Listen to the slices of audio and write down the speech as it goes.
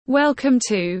Welcome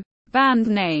to Band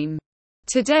Name.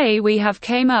 Today we have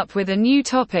came up with a new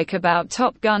topic about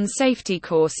top gun safety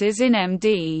courses in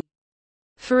MD.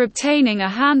 For obtaining a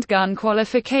handgun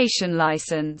qualification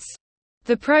license.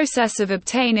 The process of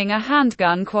obtaining a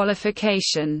handgun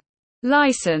qualification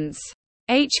license,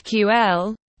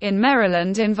 HQL, in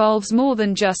Maryland involves more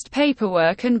than just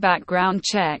paperwork and background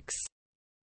checks.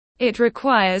 It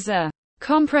requires a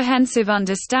comprehensive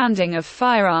understanding of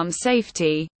firearm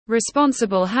safety,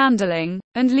 responsible handling,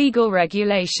 and legal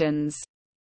regulations.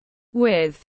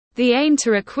 With the aim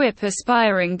to equip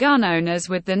aspiring gun owners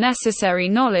with the necessary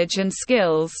knowledge and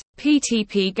skills,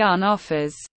 PTP Gun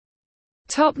offers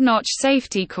top-notch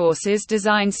safety courses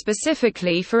designed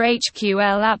specifically for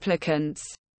HQL applicants.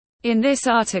 In this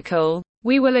article,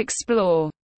 we will explore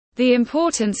the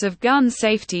importance of gun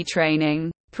safety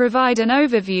training, provide an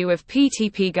overview of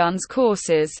PTP Gun's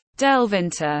courses, delve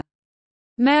into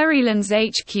Maryland's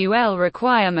HQL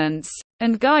requirements,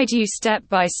 and guide you step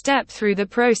by step through the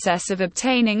process of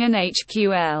obtaining an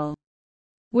HQL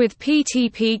with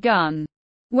PTP Gun.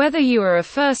 Whether you are a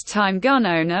first-time gun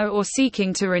owner or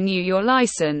seeking to renew your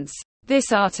license,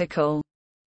 this article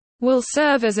will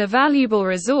serve as a valuable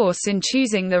resource in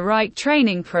choosing the right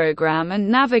training program and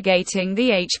navigating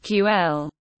the HQL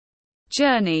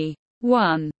journey.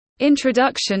 1.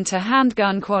 Introduction to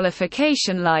Handgun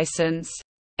Qualification License,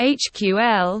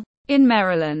 HQL, in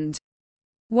Maryland.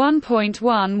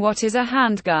 1.1 What is a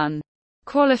handgun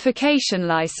qualification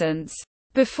license?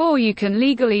 Before you can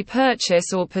legally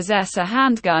purchase or possess a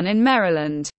handgun in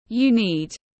Maryland, you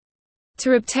need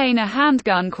to obtain a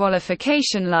handgun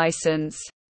qualification license,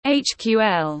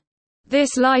 HQL.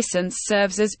 This license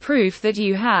serves as proof that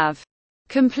you have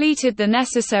completed the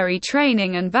necessary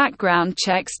training and background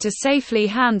checks to safely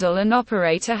handle and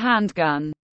operate a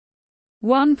handgun.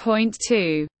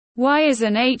 1.2 Why is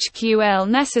an HQL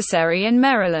necessary in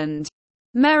Maryland?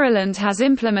 Maryland has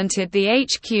implemented the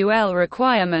HQL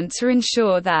requirement to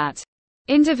ensure that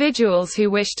individuals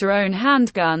who wish to own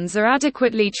handguns are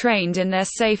adequately trained in their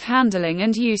safe handling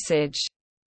and usage.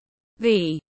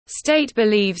 The state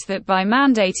believes that by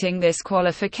mandating this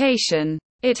qualification,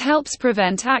 it helps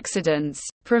prevent accidents,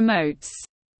 promotes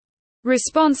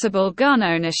responsible gun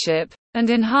ownership,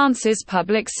 and enhances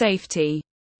public safety.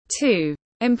 2.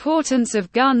 Importance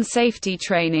of gun safety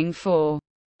training for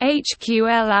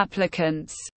HQL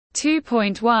applicants.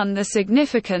 2.1 The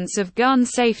significance of gun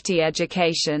safety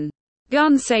education.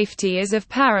 Gun safety is of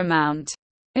paramount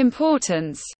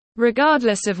importance,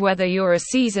 regardless of whether you're a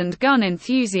seasoned gun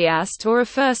enthusiast or a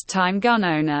first-time gun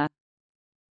owner.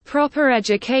 Proper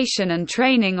education and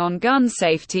training on gun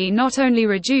safety not only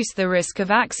reduce the risk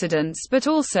of accidents but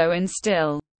also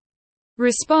instill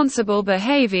responsible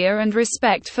behavior and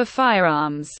respect for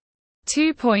firearms.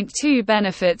 2.2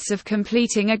 Benefits of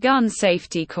completing a gun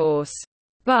safety course.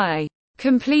 By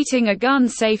completing a gun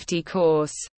safety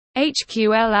course,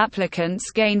 HQL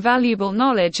applicants gain valuable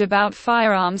knowledge about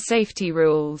firearm safety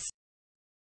rules,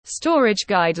 storage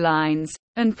guidelines,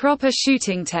 and proper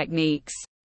shooting techniques.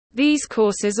 These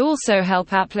courses also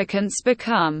help applicants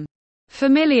become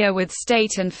familiar with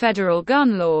state and federal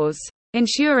gun laws,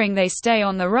 ensuring they stay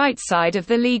on the right side of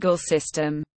the legal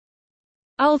system.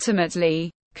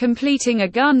 Ultimately, completing a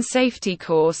gun safety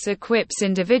course equips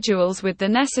individuals with the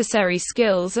necessary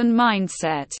skills and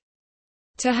mindset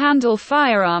to handle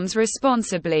firearms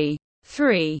responsibly.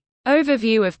 3.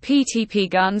 Overview of PTP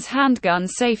Gun's handgun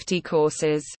safety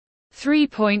courses.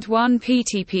 3.1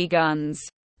 PTP Guns.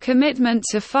 Commitment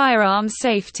to firearm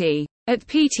safety. At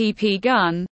PTP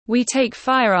Gun, we take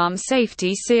firearm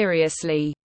safety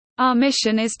seriously. Our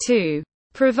mission is to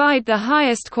provide the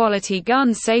highest quality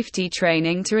gun safety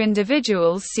training to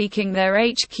individuals seeking their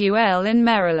HQL in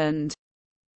Maryland.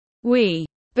 We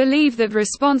believe that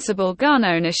responsible gun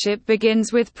ownership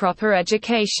begins with proper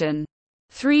education.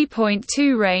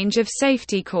 3.2 Range of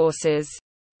safety courses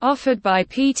offered by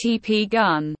PTP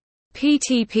Gun.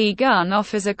 PTP Gun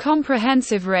offers a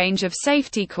comprehensive range of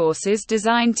safety courses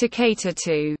designed to cater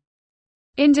to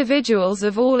individuals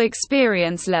of all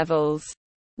experience levels.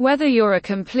 Whether you're a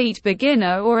complete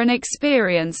beginner or an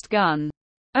experienced gun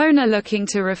owner looking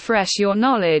to refresh your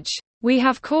knowledge, we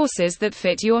have courses that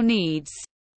fit your needs.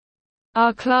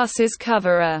 Our classes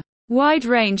cover a wide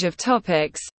range of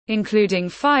topics, including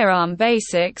firearm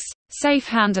basics, safe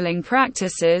handling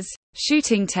practices,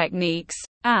 shooting techniques,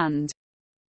 and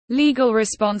legal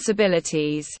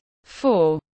responsibilities.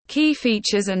 4. Key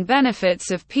features and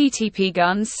benefits of PTP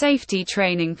Gun's safety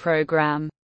training program.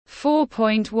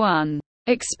 4.1.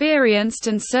 Experienced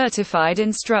and certified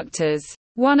instructors.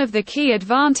 One of the key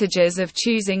advantages of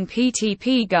choosing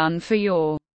PTP Gun for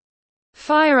your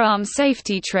Firearm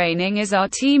safety training is our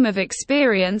team of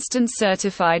experienced and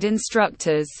certified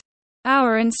instructors.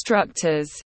 Our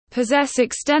instructors possess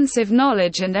extensive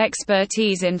knowledge and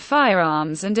expertise in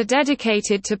firearms and are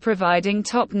dedicated to providing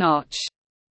top-notch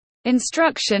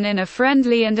instruction in a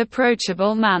friendly and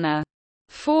approachable manner.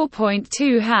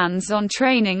 4.2 Hands-on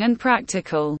training and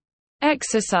practical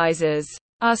exercises.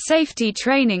 Our safety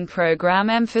training program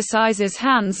emphasizes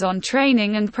hands-on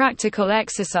training and practical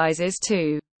exercises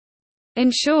to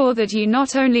ensure that you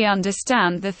not only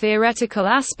understand the theoretical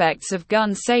aspects of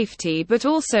gun safety but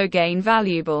also gain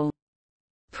valuable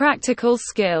practical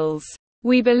skills.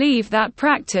 We believe that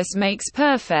practice makes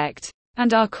perfect,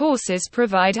 and our courses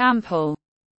provide ample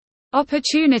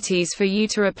opportunities for you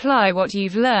to apply what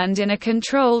you've learned in a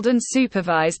controlled and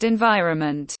supervised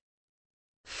environment.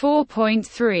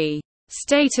 4.3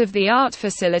 State-of-the-art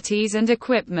facilities and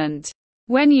equipment.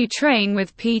 When you train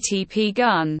with PTP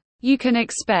Gun, you can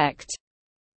expect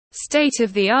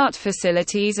state-of-the-art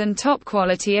facilities and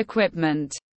top-quality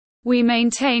equipment. We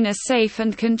maintain a safe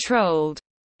and controlled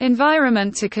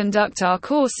environment to conduct our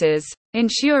courses,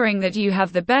 ensuring that you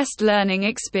have the best learning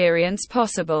experience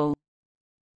possible.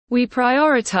 We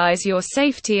prioritize your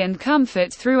safety and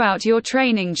comfort throughout your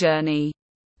training journey.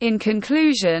 In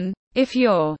conclusion, if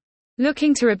you're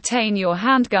looking to obtain your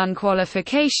handgun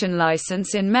qualification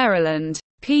license in Maryland,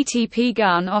 PTP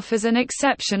Gun offers an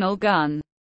exceptional gun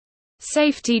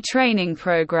safety training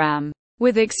program.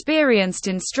 With experienced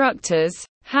instructors,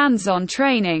 hands-on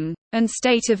training, and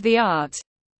state-of-the-art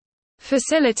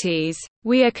facilities,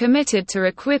 we are committed to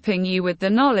equipping you with the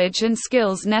knowledge and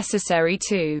skills necessary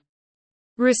to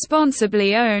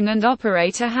responsibly own and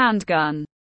operate a handgun.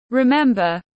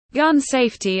 Remember, gun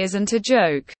safety isn't a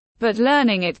joke, but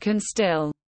learning it can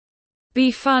still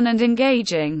be fun and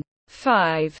engaging.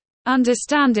 5.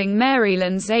 Understanding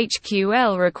Maryland's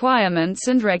HQL requirements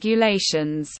and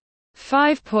regulations.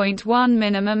 5.1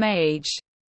 Minimum age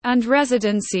and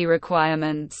residency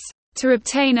requirements. To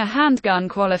obtain a handgun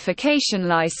qualification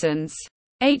license,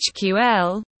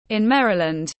 HQL, in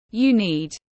Maryland, you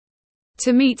need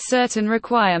to meet certain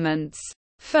requirements.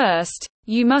 First,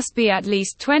 you must be at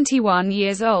least 21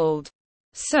 years old.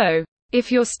 So,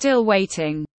 if you're still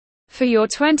waiting for your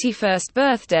 21st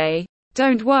birthday,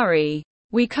 don't worry,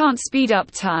 we can't speed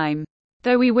up time,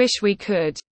 though we wish we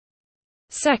could.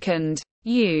 Second,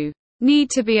 you need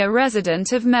to be a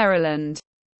resident of Maryland.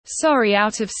 Sorry,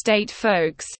 out-of-state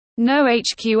folks, no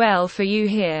HQL for you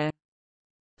here.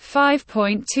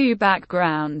 5.2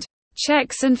 Background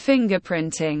checks and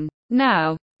fingerprinting.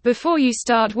 Now, before you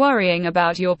start worrying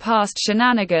about your past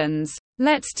shenanigans,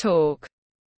 let's talk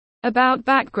about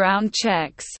background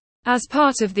checks. As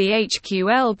part of the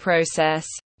HQL process,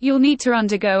 you'll need to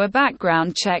undergo a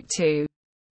background check to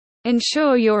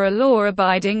ensure you're a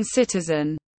law-abiding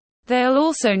citizen. They'll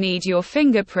also need your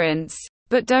fingerprints,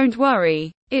 but don't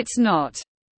worry, it's not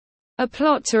a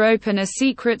plot to open a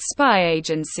secret spy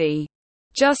agency.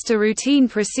 Just a routine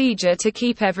procedure to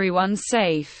keep everyone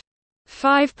safe.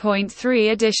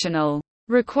 5.3 Additional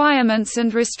requirements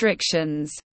and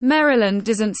restrictions. Maryland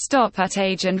doesn't stop at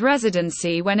age and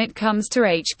residency when it comes to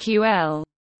HQL.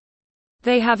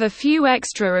 They have a few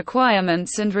extra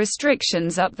requirements and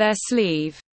restrictions up their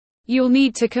sleeve. You'll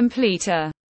need to complete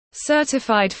a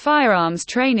certified firearms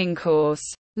training course,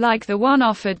 like the one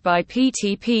offered by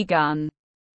PTP Gun.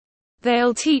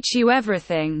 They'll teach you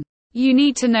everything you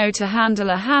need to know to handle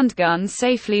a handgun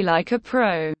safely like a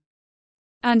pro.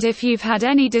 And if you've had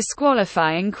any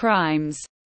disqualifying crimes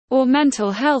or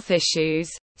mental health issues,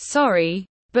 sorry,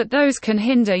 but those can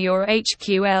hinder your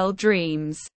HQL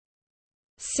dreams.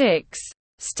 6.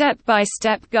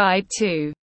 Step-by-step guide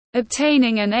to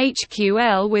obtaining an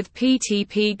HQL with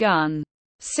PTP Gun.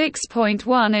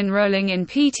 6.1 Enrolling in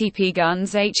PTP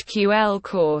Gun's HQL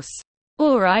course.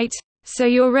 Alright, so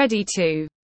you're ready to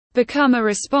become a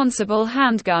responsible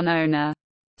handgun owner.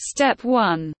 Step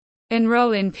 1.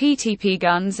 Enroll in PTP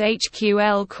Gun's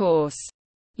HQL course.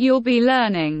 You'll be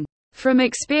learning from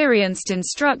experienced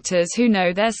instructors who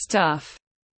know their stuff.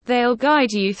 They'll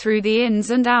guide you through the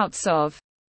ins and outs of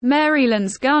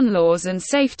Maryland's gun laws and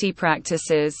safety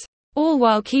practices, all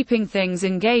while keeping things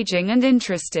engaging and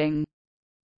interesting.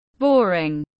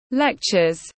 Boring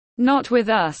lectures? Not with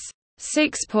us.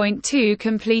 6.2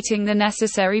 Completing the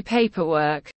necessary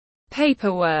paperwork.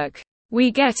 Paperwork. We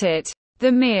get it.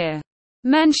 The mere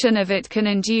mention of it can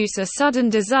induce a sudden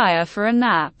desire for a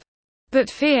nap. But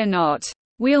fear not.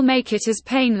 We'll make it as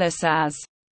painless as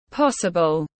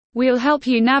possible. We'll help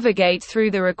you navigate through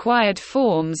the required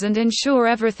forms and ensure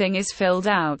everything is filled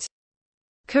out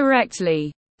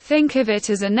correctly. Think of it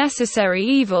as a necessary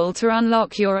evil to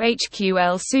unlock your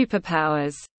HQL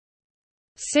superpowers.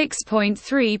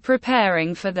 6.3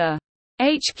 Preparing for the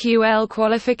HQL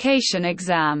qualification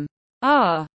exam.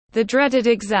 The dreaded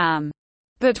exam.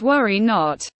 But worry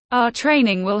not. Our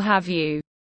training will have you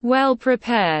well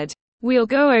prepared. We'll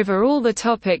go over all the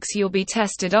topics you'll be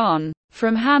tested on,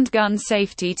 from handgun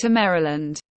safety to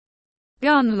Maryland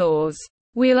gun laws.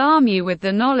 We'll arm you with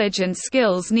the knowledge and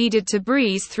skills needed to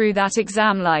breeze through that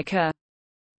exam like a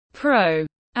pro.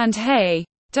 And hey,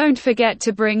 don't forget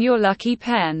to bring your lucky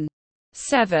pen.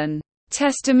 7.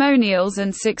 Testimonials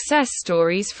and success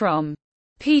stories from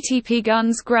PTP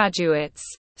Guns graduates.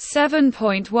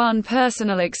 7.1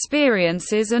 Personal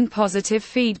experiences and positive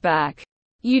feedback.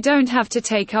 You don't have to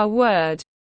take our word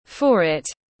for it.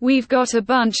 We've got a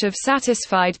bunch of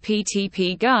satisfied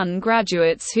PTP Gun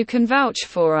graduates who can vouch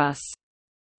for us.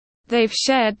 They've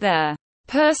shared their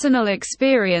personal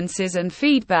experiences and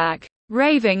feedback,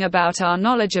 raving about our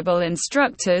knowledgeable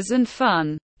instructors and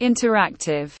fun,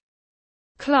 interactive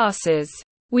classes.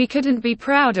 We couldn't be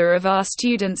prouder of our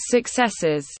students'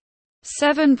 successes.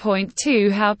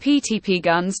 7.2 How PTP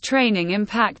Guns training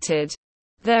impacted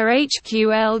their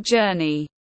HQL journey.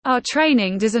 Our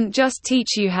training doesn't just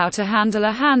teach you how to handle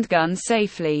a handgun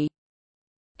safely.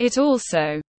 It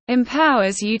also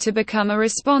empowers you to become a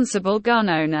responsible gun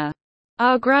owner.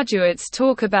 Our graduates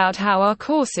talk about how our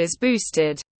courses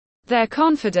boosted their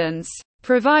confidence,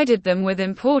 provided them with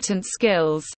important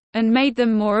skills, and made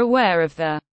them more aware of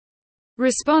the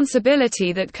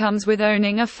responsibility that comes with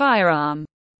owning a firearm.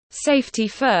 Safety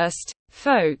first,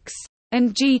 folks.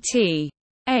 And GT.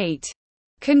 8.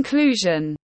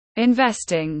 Conclusion.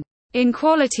 Investing in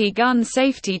quality gun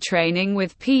safety training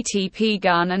with PTP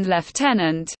Gun and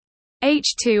Lieutenant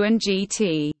H2 and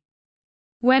GT.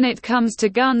 When it comes to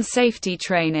gun safety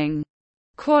training,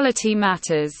 quality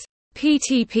matters.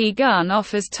 PTP Gun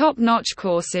offers top-notch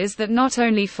courses that not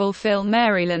only fulfill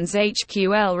Maryland's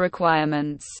HQL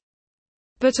requirements,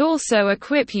 but also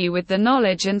equip you with the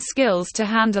knowledge and skills to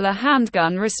handle a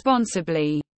handgun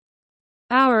responsibly.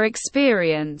 Our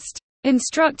experienced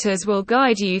instructors will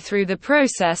guide you through the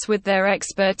process with their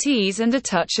expertise and a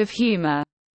touch of humor.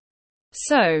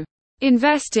 So,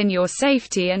 invest in your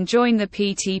safety and join the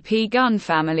PTP Gun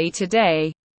family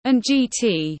today. And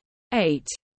GT. 8.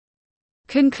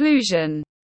 Conclusion.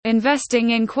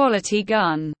 Investing in quality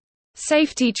gun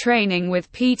safety training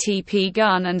with PTP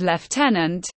Gun and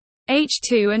Lieutenant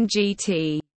H2 and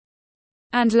GT.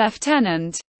 And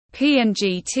Lieutenant P and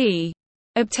GT.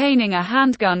 Obtaining a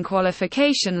handgun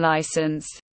qualification license,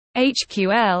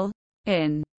 HQL,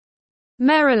 in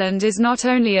Maryland is not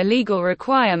only a legal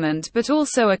requirement but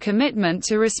also a commitment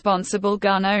to responsible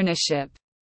gun ownership.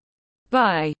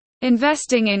 By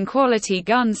investing in quality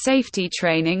gun safety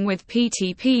training with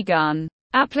PTP Gun,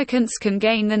 applicants can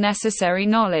gain the necessary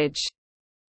knowledge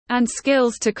and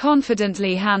skills to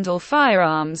confidently handle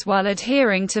firearms while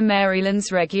adhering to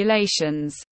Maryland's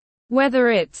regulations. Whether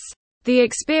it's the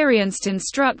experienced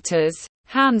instructors,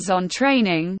 hands-on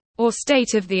training, or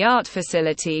state-of-the-art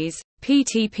facilities,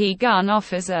 PTP Gun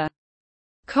offers a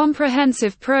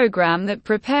comprehensive program that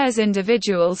prepares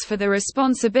individuals for the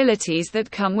responsibilities that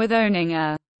come with owning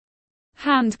a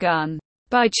handgun.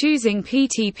 By choosing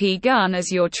PTP Gun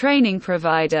as your training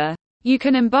provider, you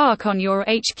can embark on your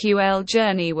HQL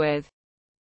journey with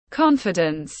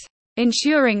confidence,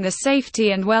 ensuring the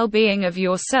safety and well-being of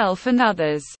yourself and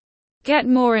others. Get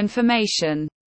more information